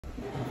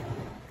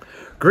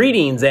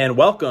Greetings and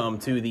welcome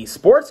to the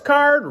Sports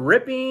Card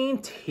Ripping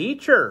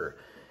Teacher.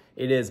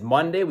 It is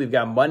Monday. We've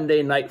got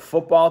Monday Night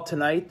Football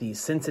tonight. The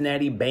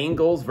Cincinnati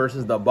Bengals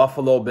versus the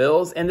Buffalo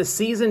Bills. And the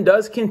season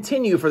does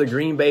continue for the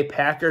Green Bay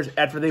Packers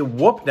after they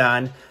whooped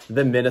on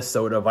the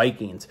Minnesota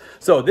Vikings.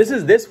 So this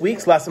is this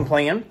week's lesson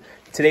plan.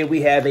 Today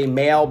we have a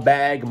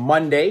Mailbag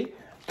Monday.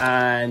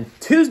 On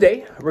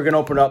Tuesday, we're going to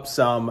open up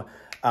some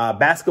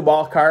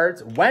basketball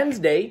cards.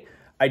 Wednesday,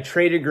 I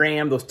traded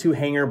Graham those two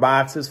hanger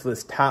boxes for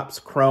this Topps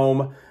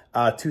Chrome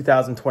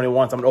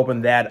 2021. So I'm going to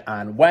open that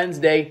on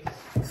Wednesday.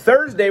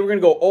 Thursday, we're going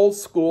to go old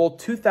school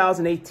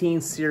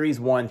 2018 Series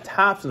 1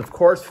 Topps. And of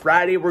course,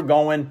 Friday, we're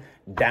going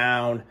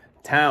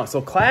downtown.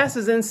 So class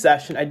is in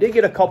session. I did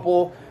get a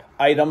couple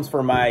items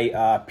for my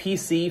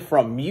PC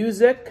from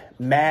Music,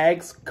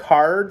 Mags,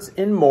 Cards,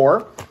 and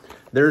More.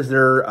 There's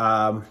their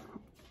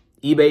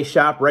eBay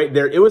shop right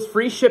there. It was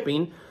free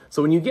shipping.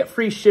 So when you get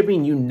free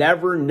shipping, you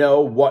never know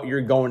what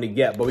you're going to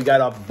get. But we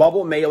got a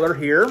bubble mailer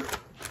here.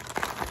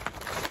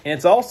 And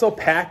it's also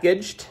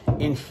packaged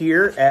in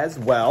here as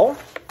well.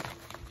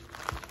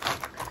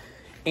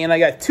 And I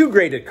got two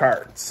graded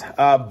cards.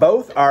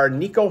 Both are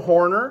Nico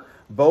Horner.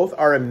 Both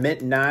are a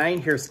mint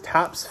 9. Here's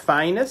Topps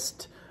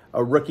Finest,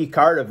 a rookie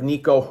card of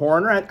Nico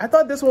Horner. I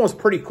thought this one was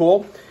pretty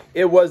cool.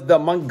 It was the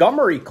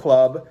Montgomery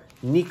Club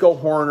Nico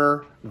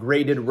Horner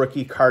graded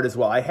rookie card as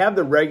well. I have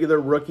the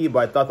regular rookie,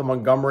 but I thought the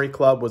Montgomery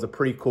Club was a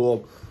pretty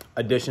cool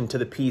addition to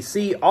the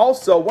PC.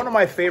 Also, one of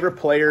my favorite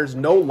players,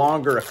 no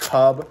longer a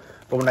Cub,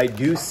 but when I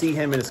do see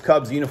him in his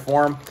Cubs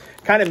uniform,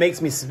 kind of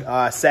makes me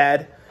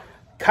sad.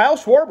 Kyle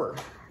Schwarber.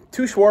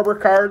 Two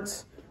Schwarber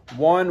cards.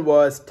 One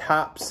was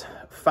Topps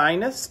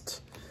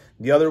Finest.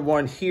 The other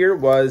one here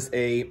was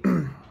a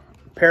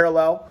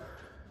parallel.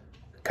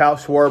 Kyle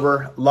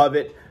Schwarber, love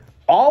it.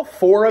 All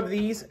four of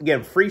these,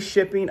 again, free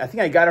shipping. I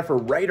think I got it for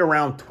right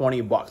around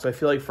 20 bucks. So I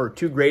feel like for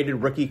two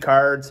graded rookie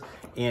cards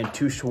and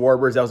two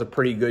Schwarbers, that was a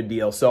pretty good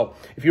deal. So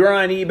if you're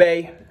on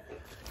eBay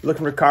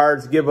looking for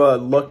cards, give a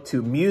look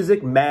to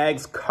Music,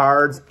 Mags,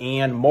 Cards,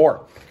 and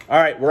More. All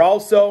right, we're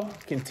also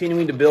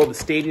continuing to build the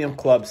Stadium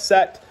Club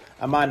set.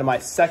 I'm on to my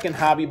second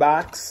hobby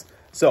box.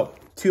 So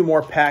 2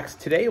 more packs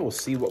today. We'll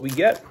see what we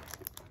get.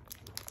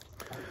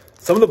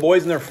 Some of the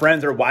boys and their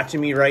friends are watching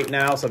me right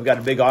now, so I've got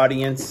a big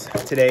audience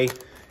today.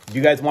 Do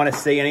you guys want to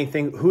say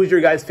anything? Who's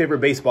your guys' favorite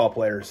baseball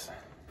players?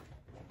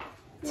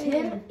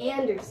 Tim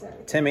Anderson.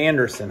 Tim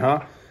Anderson,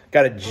 huh?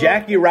 Got a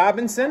Jackie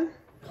Robinson.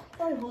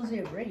 Jose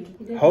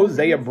Abreu.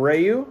 Jose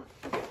Abreu.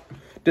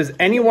 Does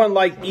anyone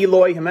like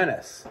Eloy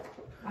Jimenez?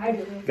 I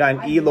do.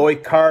 Got an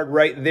Eloy card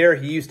right there.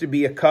 He used to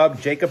be a Cub.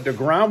 Jacob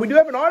deGrom. We do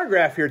have an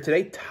autograph here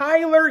today.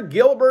 Tyler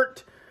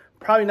Gilbert.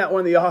 Probably not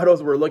one of the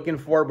autos we're looking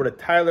for, but a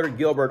Tyler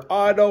Gilbert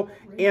auto.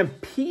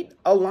 And Pete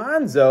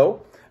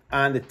Alonso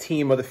on the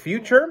team of the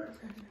future.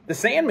 The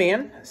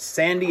Sandman,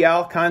 Sandy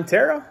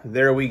Alcantara.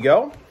 There we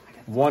go.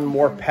 One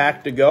more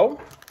pack to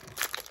go.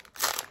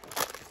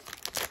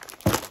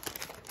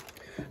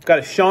 Got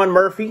a Sean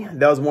Murphy.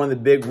 That was one of the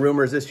big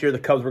rumors this year. The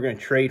Cubs were going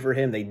to trade for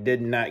him. They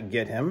did not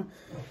get him.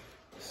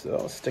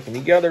 So sticking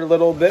together a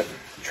little bit.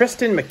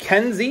 Tristan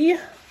McKenzie.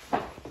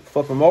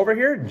 Flip him over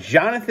here.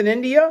 Jonathan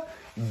India.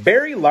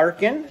 Barry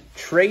Larkin.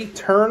 Trey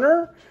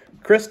Turner.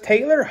 Chris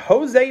Taylor.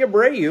 Jose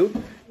Abreu.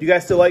 Do you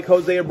guys still like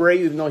Jose Abreu,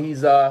 even though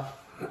he's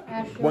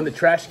one of the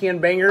trash can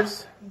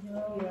bangers?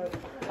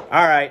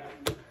 All right.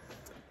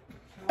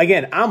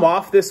 Again, I'm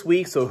off this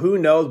week, so who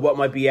knows what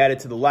might be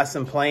added to the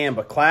lesson plan,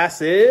 but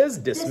class is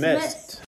dismissed.